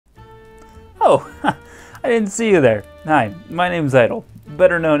Oh, I didn't see you there. Hi, my name's Idle,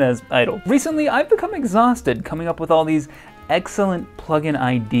 better known as Idle. Recently, I've become exhausted coming up with all these excellent plugin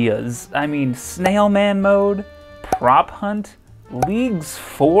ideas. I mean, Snail Man mode, Prop Hunt, Leagues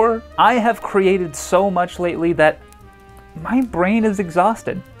 4. I have created so much lately that my brain is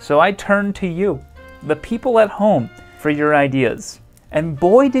exhausted. So I turn to you, the people at home, for your ideas. And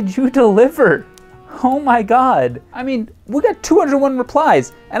boy, did you deliver! Oh my god. I mean, we got 201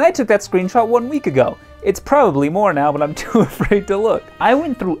 replies, and I took that screenshot 1 week ago. It's probably more now, but I'm too afraid to look. I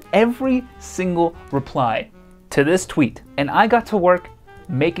went through every single reply to this tweet, and I got to work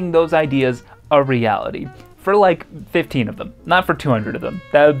making those ideas a reality. For like 15 of them, not for 200 of them.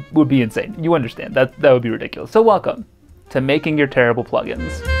 That would be insane. You understand, that would be ridiculous. So welcome to making your terrible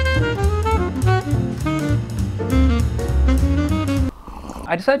plugins.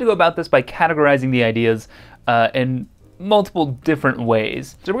 I decided to go about this by categorizing the ideas in multiple different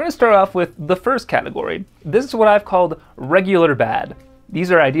ways. So we're gonna start off with the first category. This is what I've called regular bad.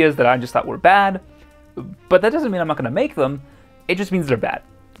 These are ideas that I just thought were bad, but that doesn't mean I'm not gonna make them, it just means they're bad.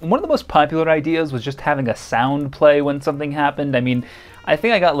 One of the most popular ideas was just having a sound play when something happened. I mean, I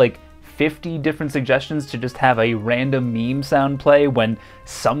think I got like 50 different suggestions to just have a random meme sound play when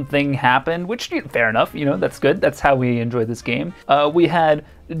something happened, which, fair enough, you know, that's good. That's how we enjoy this game. We had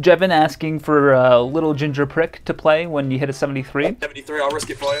Jevin asking for a Little Ginger Prick to play when you hit a 73. 73, I'll risk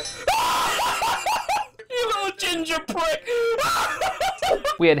it for you. You little ginger prick!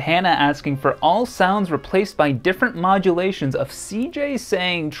 We had Hannah asking for all sounds replaced by different modulations of CJ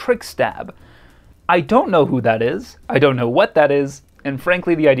saying trick stab. I don't know who that is, I don't know what that is, and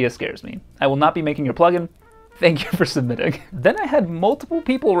frankly the idea scares me. I will not be making your plugin. Thank you for submitting. Then I had multiple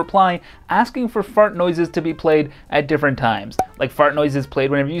people reply asking for fart noises to be played at different times. Like fart noises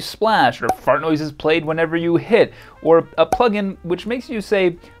played whenever you splash, or fart noises played whenever you hit, or a plugin which makes you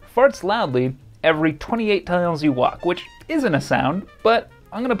say farts loudly every 28 times you walk, which isn't a sound, but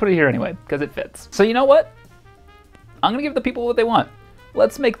I'm gonna put it here anyway, because it fits. So you know what? I'm gonna give the people what they want.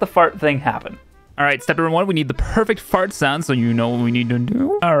 Let's make the fart thing happen. All right, step number 1, we need the perfect fart sound, so you know what we need to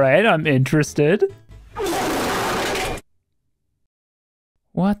do. All right, I'm interested.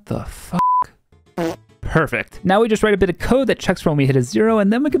 What the fuck? Perfect. Now we just write a bit of code that checks for when we hit a 0,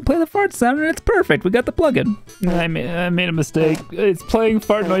 and then we can play the fart sound, and it's perfect. We got the plugin. I made a mistake. It's playing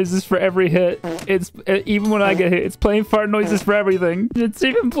fart noises for every hit. It's even when I get hit, it's playing fart noises for everything. It's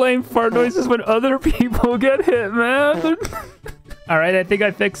even playing fart noises when other people get hit, man. All right, I think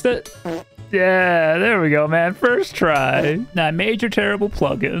I fixed it. Yeah, there we go, man. First try. Now I made your terrible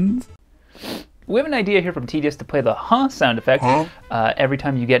plugins. We have an idea here from Tedious to play the huh sound effect every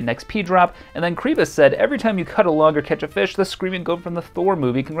time you get an XP drop, and then Kribus said every time you cut a log or catch a fish, the screaming goat from the Thor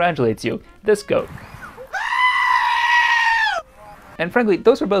movie congratulates you. This goat. And frankly,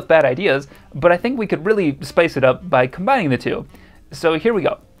 those are both bad ideas, but I think we could really spice it up by combining the two. So here we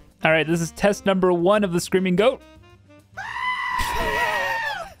go. All right, this is test number 1 of the screaming goat.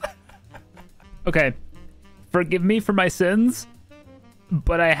 Okay, forgive me for my sins,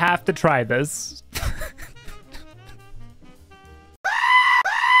 but I have to try this.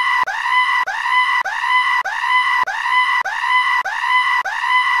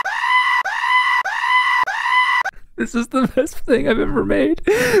 This is the best thing I've ever made.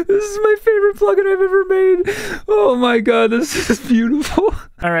 This is my favorite plugin I've ever made. Oh my god, this is beautiful.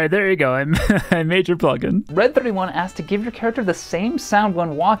 All right, there you go. I made your plugin. Red31 asked to give your character the same sound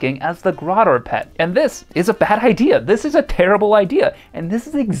when walking as the Grottor pet. And this is a bad idea. This is a terrible idea. And this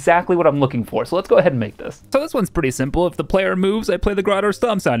is exactly what I'm looking for. So let's go ahead and make this. So this one's pretty simple. If the player moves, I play the Grottor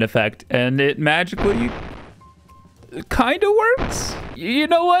stomp sound effect. And it magically kind of works. You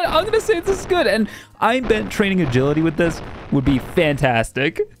know what? I'm gonna say this is good, and I bet training agility with this would be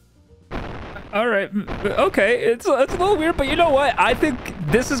fantastic. All right, okay, it's a little weird, but you know what? I think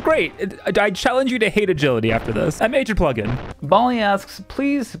this is great. I challenge you to hate agility after this. I made your plugin. Bali asks,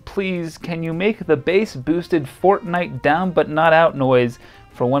 please, can you make the bass boosted Fortnite down but not out noise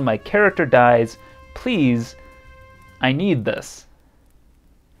for when my character dies? Please, I need this.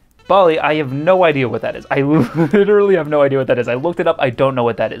 Bali, I have no idea what that is. I literally have no idea what that is. I looked it up, I don't know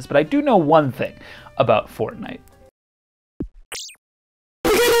what that is, but I do know one thing about Fortnite.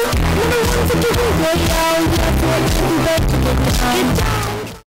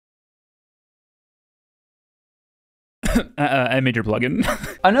 I made your plugin.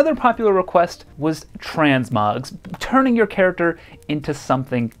 Another popular request was transmogs, turning your character into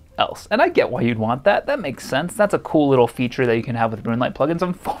something else. And I get why you'd want that. That makes sense. That's a cool little feature that you can have with RuneLite plugins.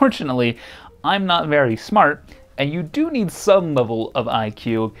 Unfortunately, I'm not very smart, and you do need some level of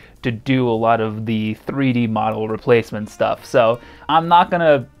IQ to do a lot of the 3D model replacement stuff. So I'm not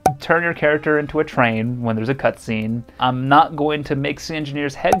gonna turn your character into a train when there's a cutscene. I'm not going to make Sea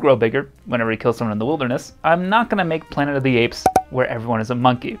Engineer's head grow bigger whenever he kills someone in the wilderness. I'm not going to make Planet of the Apes where everyone is a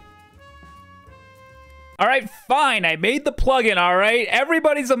monkey. All right, fine, I made the plugin, all right?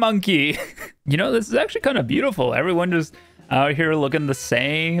 Everybody's a monkey. You know, this is actually kind of beautiful. Everyone just out here looking the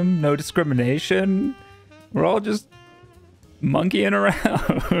same, no discrimination. We're all just monkeying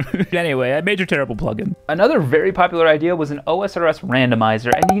around. Anyway, I made your terrible plugin. Another very popular idea was an OSRS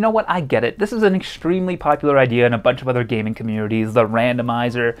randomizer, and you know what, I get it. This is an extremely popular idea in a bunch of other gaming communities, the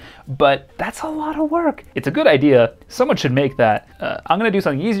randomizer, but that's a lot of work. It's a good idea, someone should make that. I'm gonna do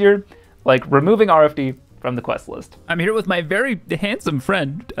something easier, like removing RFD from the quest list. I'm here with my very handsome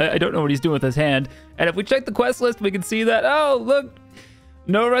friend. I don't know what he's doing with his hand, and if we check the quest list, we can see that, oh, look,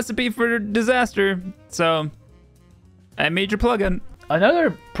 no recipe for disaster, so I made your plugin.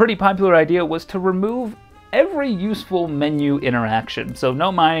 Another pretty popular idea was to remove every useful menu interaction. So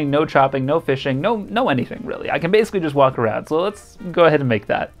no mining, no chopping, no fishing, no anything really. I can basically just walk around. So let's go ahead and make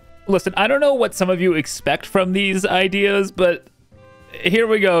that. Listen, I don't know what some of you expect from these ideas, but here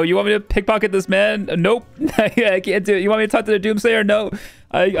we go. You want me to pickpocket this man? Nope. I can't do it. You want me to talk to the Doomsayer? No,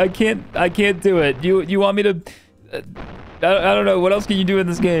 I can't do it. You want me to... I don't know, what else can you do in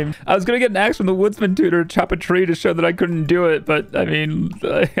this game? I was gonna get an axe from the woodsman tutor, chop a tree to show that I couldn't do it, but I mean,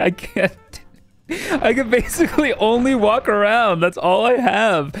 I can't. I can basically only walk around, that's all I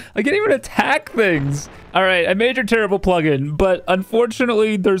have. I can't even attack things. All right, I made your terrible plugin, but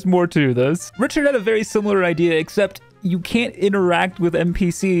unfortunately, there's more to this. Richard had a very similar idea, except you can't interact with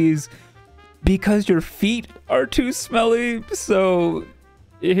NPCs because your feet are too smelly, so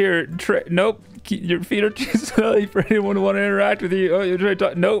here, nope. Your feet are too smelly for anyone to want to interact with you. Oh, you're trying to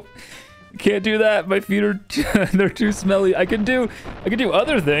talk. Nope, can't do that. My feet are they're too smelly. I can do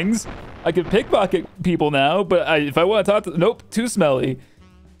other things. I can pickpocket people now, but if I want to talk to, nope, too smelly.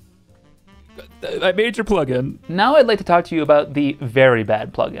 I made your plugin. Now I'd like to talk to you about the very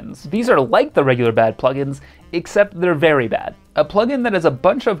bad plugins. These are like the regular bad plugins, except they're very bad. A plugin that has a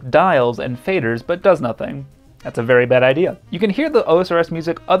bunch of dials and faders but does nothing. That's a very bad idea. You can hear the OSRS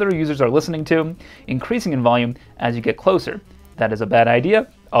music other users are listening to, increasing in volume as you get closer. That is a bad idea,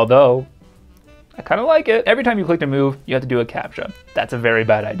 although I kind of like it. Every time you click to move, you have to do a CAPTCHA. That's a very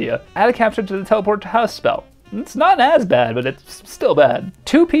bad idea. Add a CAPTCHA to the teleport to house spell. It's not as bad, but it's still bad.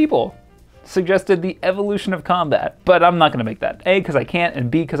 2 people suggested the evolution of combat, but I'm not gonna make that. A, because I can't,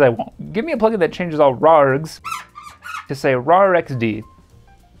 and B, because I won't. Give me a plugin that changes all RARGs to say RARXD.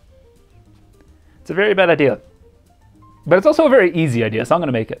 It's a very bad idea. But it's also a very easy idea, so I'm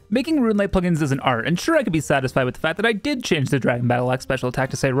gonna make it. Making RuneLite plugins is an art, and sure I could be satisfied with the fact that I did change the Dragon Battle Axe special attack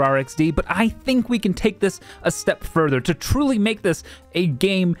to say RARXD, but I think we can take this a step further to truly make this a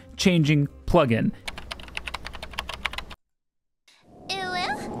game-changing plugin.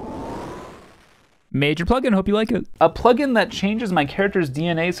 Major plugin, hope you like it. A plugin that changes my character's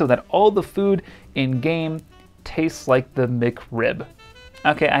DNA so that all the food in-game tastes like the McRib.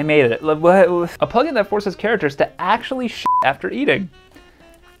 Okay, I made it. A plugin that forces characters to actually shit after eating.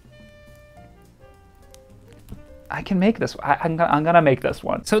 I can make this. I'm gonna make this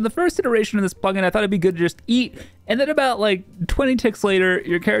one. So in the first iteration of this plugin, I thought it'd be good to just eat, and then about like 20 ticks later,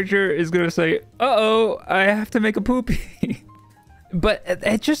 your character is gonna say, uh-oh, I have to make a poopy. But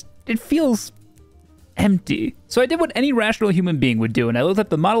it feels empty. So I did what any rational human being would do, and I looked up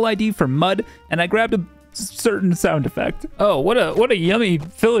the model ID for mud, and I grabbed a certain sound effect. Oh, what a yummy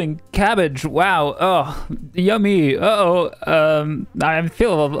filling cabbage. Wow. Oh, yummy. Uh-oh. I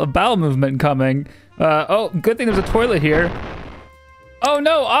feel a bowel movement coming. Oh, good thing there's a toilet here. Oh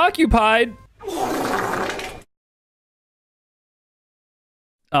no, occupied.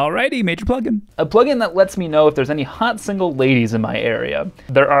 Alrighty, major plugin. A plugin that lets me know if there's any hot single ladies in my area.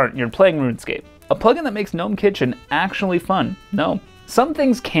 There aren't, you're playing RuneScape. A plugin that makes Gnome Kitchen actually fun. No. Some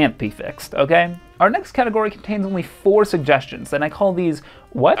things can't be fixed, okay? Our next category contains only 4 suggestions, and I call these,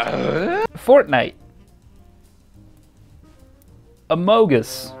 what? Fortnite.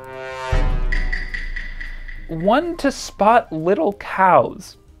 Amogus. One to spot little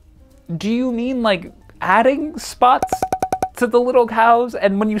cows. Do you mean like adding spots to the little cows?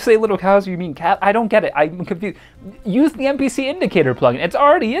 And when you say little cows, you mean cat? I don't get it, I'm confused. Use the NPC indicator plugin, it's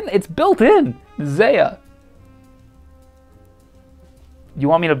already in, it's built in. Zaya. You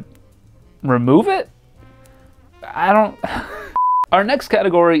want me to remove it? I don't... Our next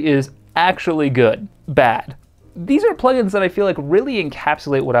category is actually good, bad. These are plugins that I feel like really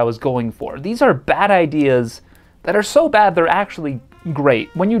encapsulate what I was going for. These are bad ideas that are so bad they're actually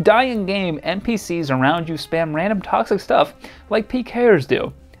great. When you die in game, NPCs around you spam random toxic stuff like PKers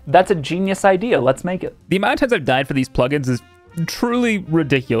do. That's a genius idea, let's make it. The amount of times I've died for these plugins is truly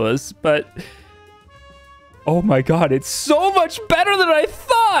ridiculous, but oh my god, it's so much better than I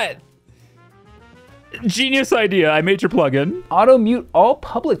thought! Genius idea, I made your plugin. Auto mute all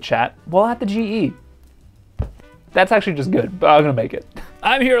public chat while at the GE. That's actually just good, but I'm gonna make it.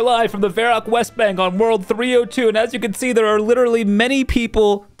 I'm here live from the Varrock West Bank on World 302, and as you can see, there are literally many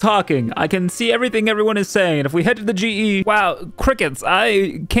people talking. I can see everything everyone is saying, and if we head to the GE, wow, crickets,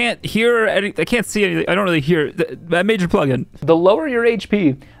 I can't hear any, I can't see anything, I don't really hear. I made your plugin. The lower your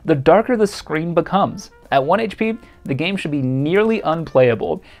HP, the darker the screen becomes. At 1 HP, the game should be nearly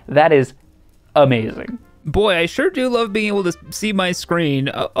unplayable. That is amazing. Boy, I sure do love being able to see my screen.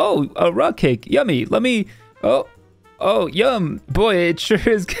 Oh, a rock cake, yummy. Let me, oh, yum. Boy, it sure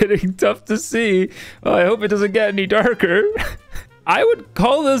is getting tough to see. I hope it doesn't get any darker. I would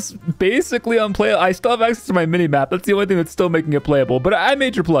call this basically unplayable. I still have access to my mini-map. That's the only thing that's still making it playable, but I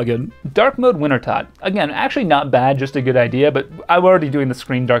made your plugin. Dark mode Wintertide. Again, actually not bad, just a good idea, but I'm already doing the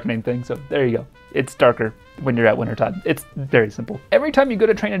screen darkening thing, so there you go. It's darker when you're at Wintertide. It's very simple. Every time you go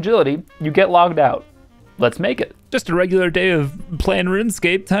to train agility, you get logged out. Let's make it. Just a regular day of playing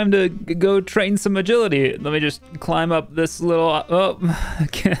RuneScape. Time to go train some agility. Let me just climb up this little, a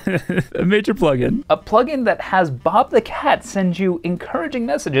major plugin. A plugin that has Bob the Cat send you encouraging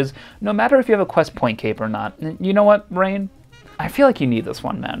messages, no matter if you have a quest point cape or not. You know what, Rain? I feel like you need this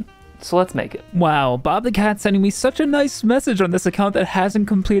one, man. So let's make it. Wow, Bob the Cat sending me such a nice message on this account that hasn't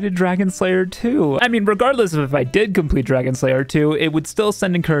completed Dragon Slayer 2. I mean, regardless of if I did complete Dragon Slayer 2, it would still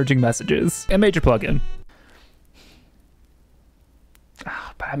send encouraging messages. A major plugin.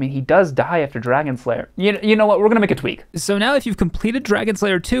 But I mean, he does die after Dragon Slayer. You know what? We're gonna make a tweak. So now if you've completed Dragon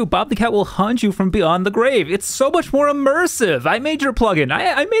Slayer 2, Bob the Cat will hunt you from beyond the grave. It's so much more immersive. I made your plugin.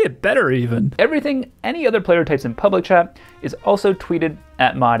 I made it better even. Everything any other player types in public chat is also tweeted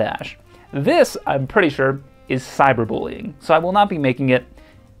at ModAsh. This, I'm pretty sure, is cyberbullying. So I will not be making it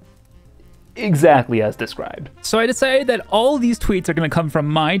exactly as described. So I decided that all these tweets are going to come from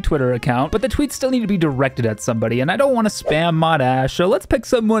my Twitter account, but the tweets still need to be directed at somebody, and I don't want to spam ModAsh, so let's pick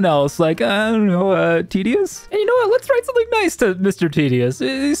someone else, like, I don't know, Tedious? And you know what, let's write something nice to Mr. Tedious.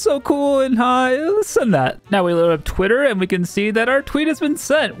 He's so cool and high, let's send that. Now we load up Twitter, and we can see that our tweet has been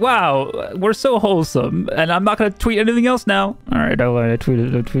sent. Wow, we're so wholesome, and I'm not going to tweet anything else now. All right, I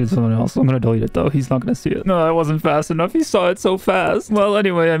tweeted someone else. I'm going to delete it, though. He's not going to see it. No, that wasn't fast enough. He saw it so fast. Well,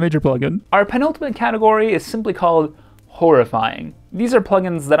 anyway, I made your plugin. Our penultimate category is simply called horrifying. These are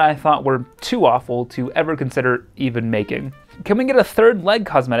plugins that I thought were too awful to ever consider even making. Can we get a third leg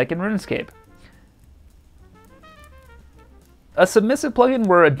cosmetic in RuneScape? A submissive plugin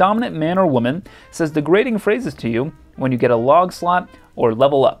where a dominant man or woman says degrading phrases to you when you get a log slot or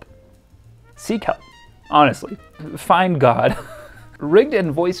level up. Seek help. Honestly, find God. Rigged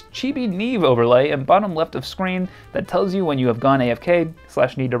and voiced chibi Neve overlay in bottom left of screen that tells you when you have gone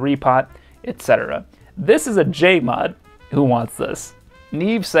AFK, / need to repot, etc. This is a J mod. Who wants this?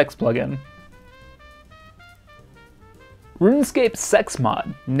 Neve sex plugin. RuneScape sex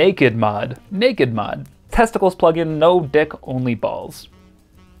mod. Naked mod. Naked mod. Testicles plugin, no dick, only balls.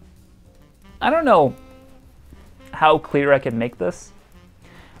 I don't know how clear I can make this,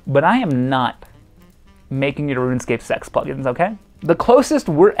 but I am not making it a RuneScape sex plugins, okay? The closest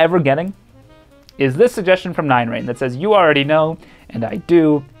we're ever getting is this suggestion from 9rain that says, you already know, and I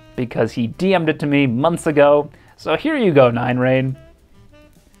do, because he DM'd it to me months ago. So here you go, 9rain.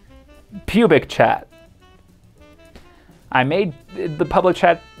 Pubic chat. I made the public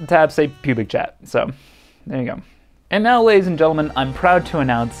chat tab say pubic chat, so there you go. And now, ladies and gentlemen, I'm proud to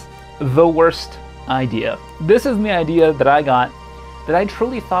announce the worst idea. This is the idea that I got that I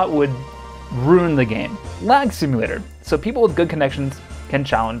truly thought would ruin the game. Lag simulator, so people with good connections can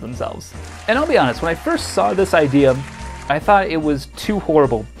challenge themselves. And I'll be honest, when I first saw this idea, I thought it was too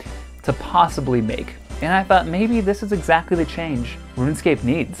horrible to possibly make. And I thought maybe this is exactly the change RuneScape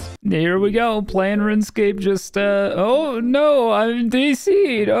needs. Here we go, playing RuneScape just, oh no, I'm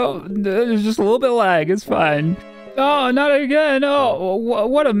DC'd. Oh, there's just a little bit of lag, it's fine. Oh, not again, oh,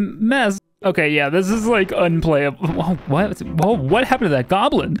 what a mess. Okay, yeah, this is like unplayable. What happened to that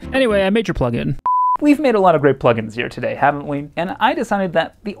goblin? Anyway, I made your plugin. We've made a lot of great plugins here today, haven't we? And I decided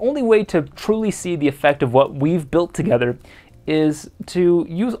that the only way to truly see the effect of what we've built together is to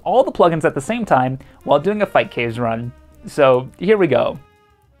use all the plugins at the same time while doing a Fight Caves run. So here we go.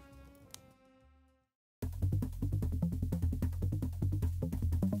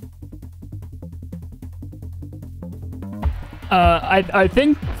 I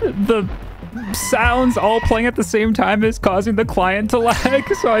think the sounds all playing at the same time is causing the client to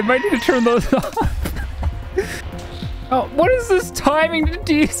lag, so I might need to turn those off. Oh, what is this timing to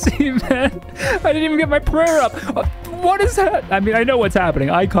DC, man? I didn't even get my prayer up. What is that? I mean, I know what's happening.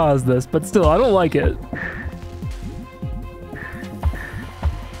 I caused this, but still, I don't like it.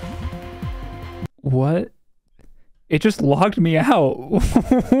 What? It just logged me out.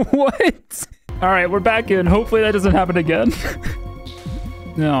 What? All right, we're back in. Hopefully that doesn't happen again.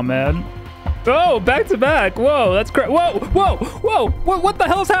 Oh, man. Oh, back to back. Whoa, that's crazy. Whoa, whoa, whoa. What the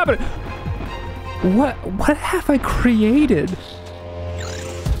hell's happening? What have I created?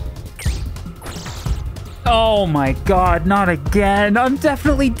 Oh my god, not again. I'm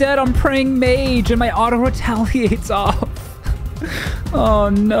definitely dead. I'm praying mage and my auto retaliates off. Oh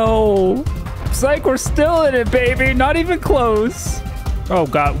no. Psych, we're still in it, baby. Not even close. Oh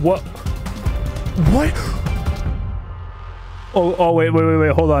god, what? What? Oh, wait,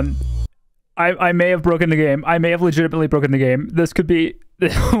 hold on. I may have broken the game. I may have legitimately broken the game. This could be...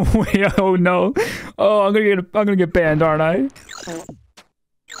 Wait, oh no. Oh, I'm gonna get banned, aren't I?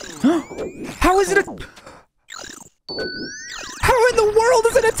 How is it How in the world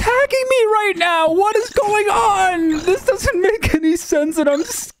is it attacking me right now? What is going on? This doesn't make any sense and I'm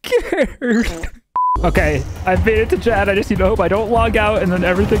scared. Okay, I've made it to chat. I just need to hope I don't log out and then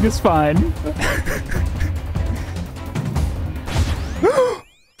everything is fine.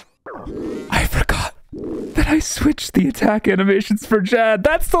 I forgot that I switched the attack animations for Jad.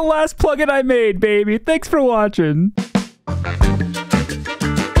 That's the last plugin I made, baby. Thanks for watching.